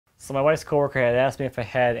So my wife's coworker had asked me if I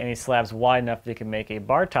had any slabs wide enough that he could make a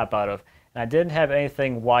bar top out of. And I didn't have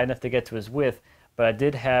anything wide enough to get to his width, but I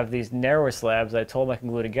did have these narrower slabs that I told him I can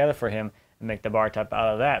glue together for him and make the bar top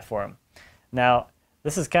out of that for him. Now,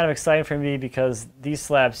 this is kind of exciting for me because these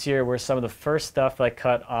slabs here were some of the first stuff that I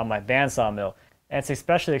cut on my bandsaw mill. And it's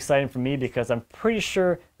especially exciting for me because I'm pretty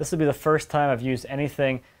sure this will be the first time I've used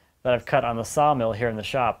anything that I've cut on the sawmill here in the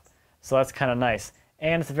shop. So that's kind of nice.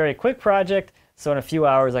 And it's a very quick project, so in a few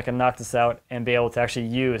hours I can knock this out and be able to actually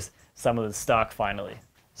use some of the stock finally.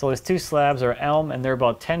 So these two slabs are elm and they're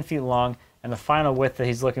about 10 feet long, and the final width that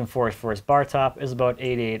he's looking for his bar top is about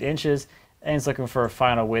 88 inches, and he's looking for a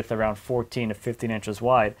final width around 14 to 15 inches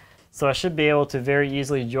wide. So I should be able to very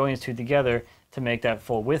easily join these two together to make that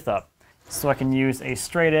full width up. So I can use a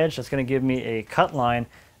straight edge that's going to give me a cut line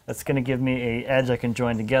that's going to give me an edge I can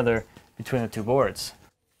join together between the two boards.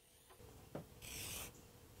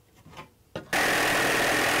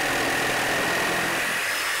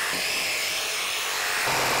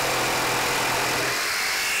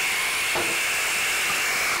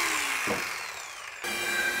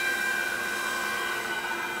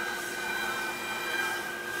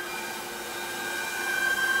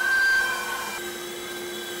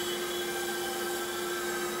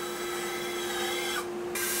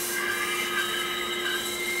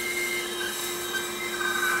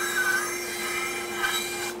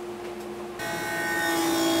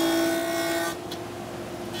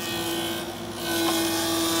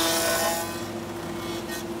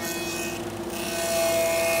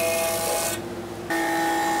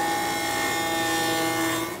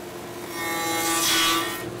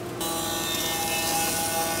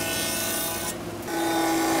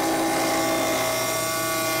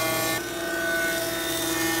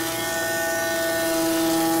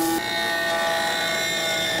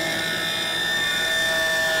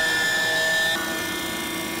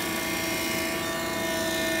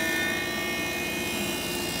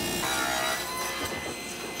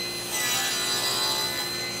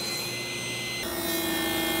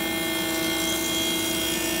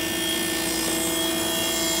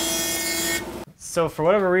 So for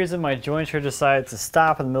whatever reason, my jointer decided to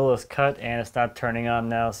stop in the middle of this cut and it's not turning on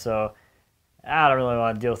now, so I don't really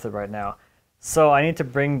want to deal with it right now. So I need to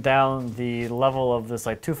bring down the level of this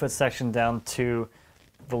like 2-foot section down to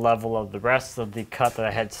the level of the rest of the cut that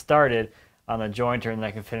I had started on the jointer, and then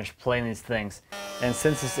I can finish planing these things. And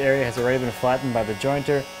since this area has already been flattened by the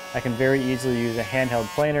jointer, I can very easily use a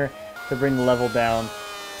handheld planer to bring the level down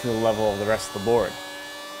to the level of the rest of the board.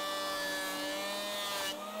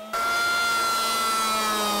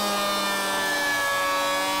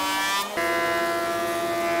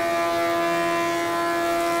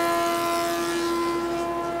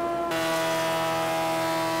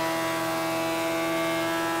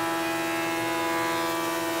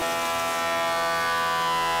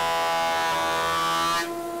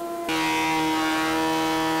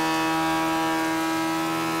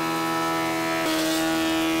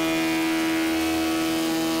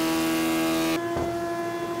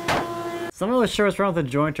 So I'm not really sure what's wrong with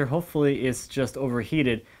the jointer. Hopefully it's just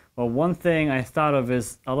overheated. Well, one thing I thought of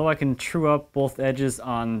is, although I can true up both edges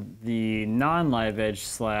on the non-live edge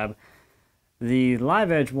slab, the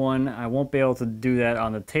live edge one, I won't be able to do that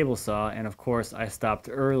on the table saw. And of course I stopped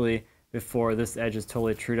early before this edge is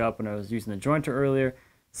totally trued up when I was using the jointer earlier.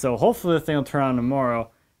 So hopefully the thing will turn on tomorrow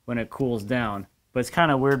when it cools down. But it's kind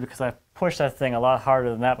of weird because I pushed that thing a lot harder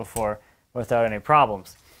than that before without any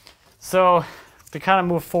problems. So to kind of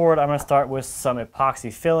move forward, I'm going to start with some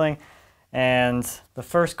epoxy filling, and the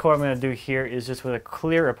first coat I'm going to do here is just with a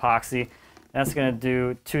clear epoxy. That's going to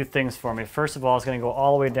do two things for me. First of all, it's going to go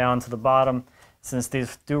all the way down to the bottom, since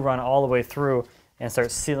these do run all the way through, and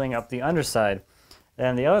start sealing up the underside.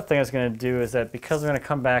 And the other thing it's going to do is that because we're going to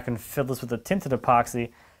come back and fill this with a tinted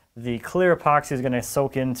epoxy, the clear epoxy is going to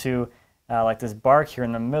soak into like this bark here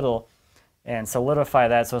in the middle and solidify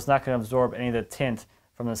that, so it's not going to absorb any of the tint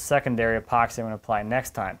from the secondary epoxy I'm going to apply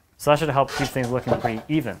next time. So that should help keep things looking pretty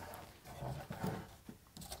even.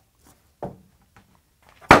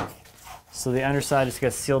 So the underside just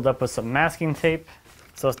gets sealed up with some masking tape.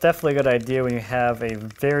 So it's definitely a good idea when you have a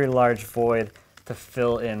very large void to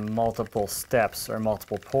fill in multiple steps or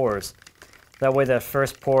multiple pores. That way that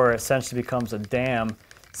first pour essentially becomes a dam,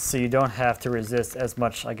 so you don't have to resist as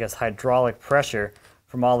much, I guess, hydraulic pressure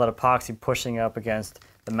from all that epoxy pushing up against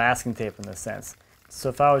the masking tape in this sense. So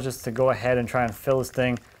if I was just to go ahead and try and fill this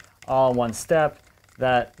thing all in one step,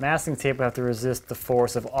 that masking tape would have to resist the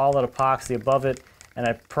force of all that epoxy above it, and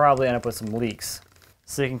I'd probably end up with some leaks.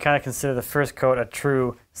 So you can kind of consider the first coat a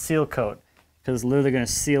true seal coat, because it's literally going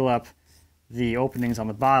to seal up the openings on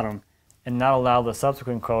the bottom and not allow the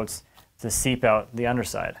subsequent coats to seep out the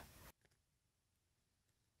underside.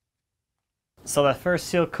 So that first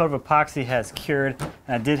seal coat of epoxy has cured,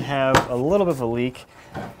 and I did have a little bit of a leak,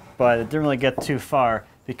 but it didn't really get too far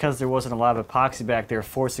because there wasn't a lot of epoxy back there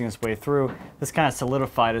forcing its way through. This kind of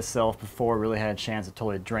solidified itself before it really had a chance to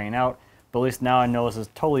totally drain out. But at least now I know this is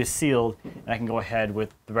totally sealed and I can go ahead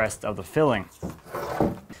with the rest of the filling.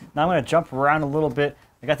 Now I'm going to jump around a little bit.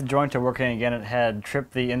 I got the jointer working again. It had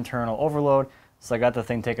tripped the internal overload, so I got the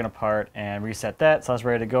thing taken apart and reset that, so I was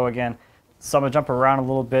ready to go again. So I'm going to jump around a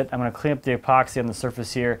little bit. I'm going to clean up the epoxy on the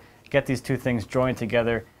surface here, get these two things joined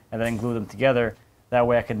together, and then glue them together. That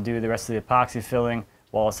way I can do the rest of the epoxy filling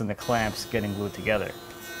while it's in the clamps getting glued together.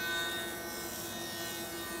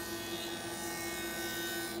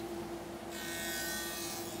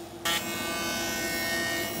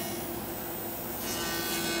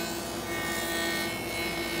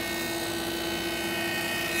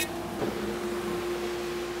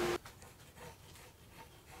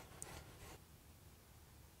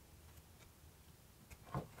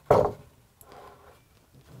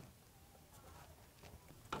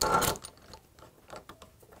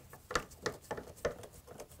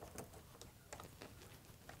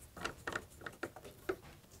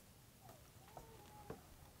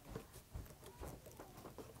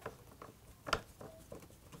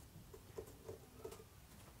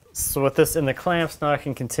 So with this in the clamps, now I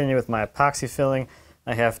can continue with my epoxy filling.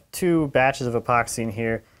 I have 2 batches of epoxy in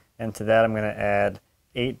here, and to that I'm going to add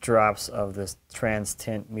 8 drops of this trans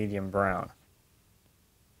tint medium brown.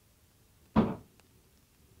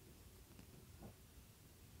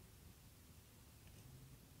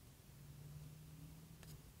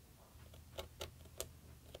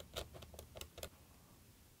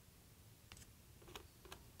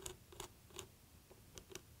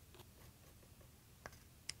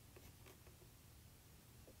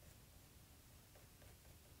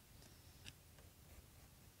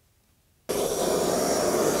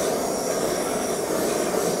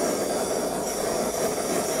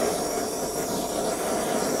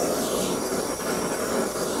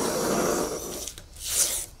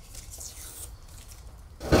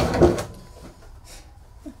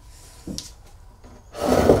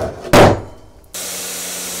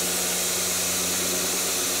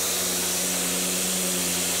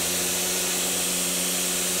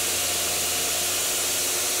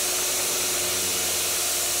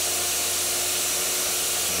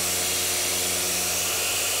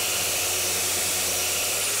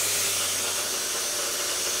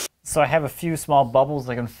 So I have a few small bubbles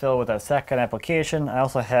I can fill with that second application. I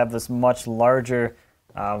also have this much larger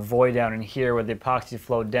void down in here where the epoxy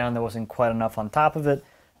flowed down. There wasn't quite enough on top of it,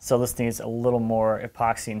 so this needs a little more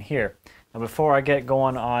epoxy in here. Now before I get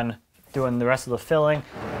going on doing the rest of the filling,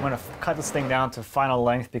 I'm going to cut this thing down to final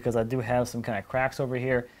length because I do have some kind of cracks over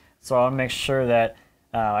here, so I want to make sure that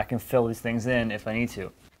I can fill these things in if I need to.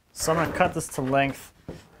 So I'm going to cut this to length,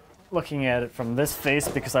 looking at it from this face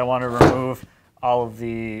because I want to remove all of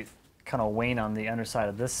the kind of wane on the underside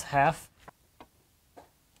of this half.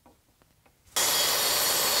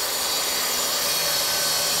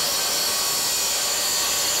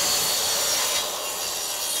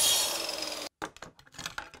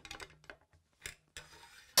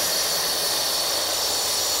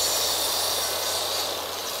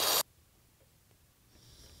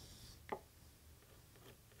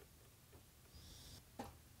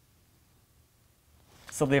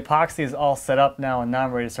 So the epoxy is all set up now, and now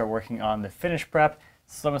I'm ready to start working on the finish prep.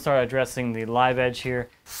 So I'm going to start addressing the live edge here.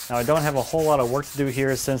 Now I don't have a whole lot of work to do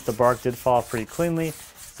here since the bark did fall pretty cleanly.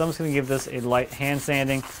 So I'm just going to give this a light hand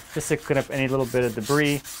sanding just to clean up any little bit of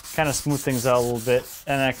debris, kind of smooth things out a little bit.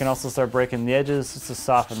 And I can also start breaking the edges just to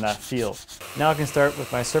soften that feel. Now I can start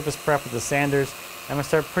with my surface prep with the sanders. I'm going to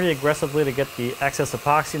start pretty aggressively to get the excess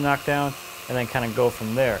epoxy knocked down and then kind of go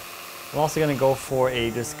from there. I'm also going to go for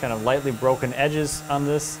a just kind of lightly broken edges on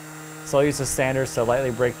this. So I'll use the sanders to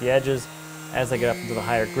lightly break the edges as I get up into the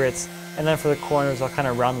higher grits. And then for the corners, I'll kind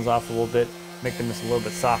of round those off a little bit, make them just a little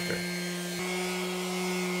bit softer.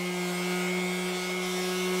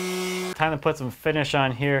 Time to put some finish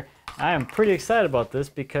on here. I am pretty excited about this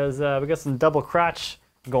because we got some double crotch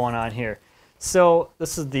going on here. So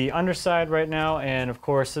this is the underside right now, and of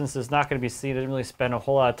course, since it's not going to be seen, I didn't really spend a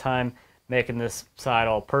whole lot of time making this side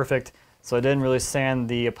all perfect. So I didn't really sand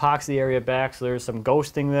the epoxy area back, so there's some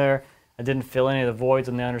ghosting there. I didn't fill any of the voids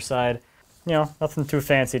on the underside. You know, nothing too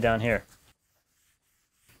fancy down here.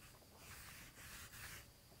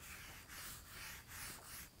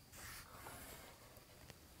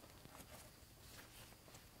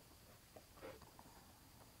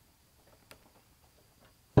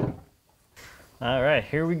 All right,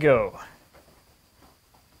 here we go.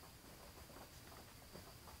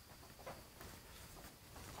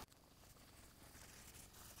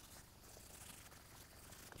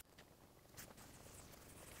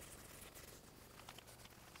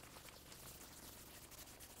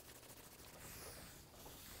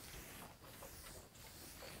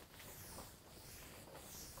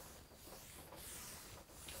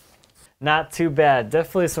 Not too bad.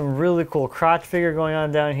 Definitely some really cool crotch figure going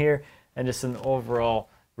on down here, and just an overall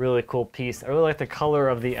really cool piece. I really like the color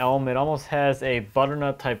of the elm. It almost has a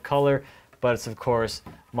butternut type color, but it's of course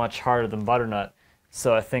much harder than butternut.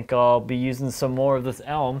 So I think I'll be using some more of this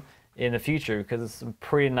elm in the future because it's some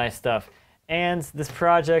pretty nice stuff. And this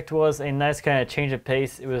project was a nice kind of change of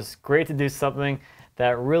pace. It was great to do something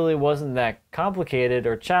that really wasn't that complicated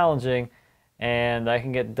or challenging, and I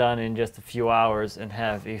can get done in just a few hours and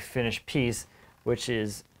have a finished piece, which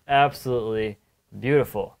is absolutely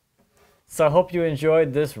beautiful. So I hope you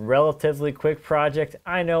enjoyed this relatively quick project.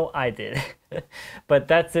 I know I did. But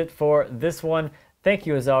that's it for this one. Thank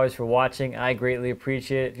you as always for watching. I greatly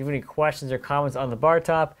appreciate it. If you have any questions or comments on the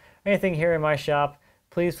Bartop, or anything here in my shop,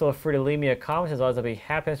 please feel free to leave me a comment. As always, I'll be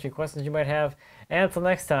happy to answer any questions you might have. And until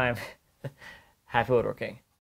next time, happy woodworking.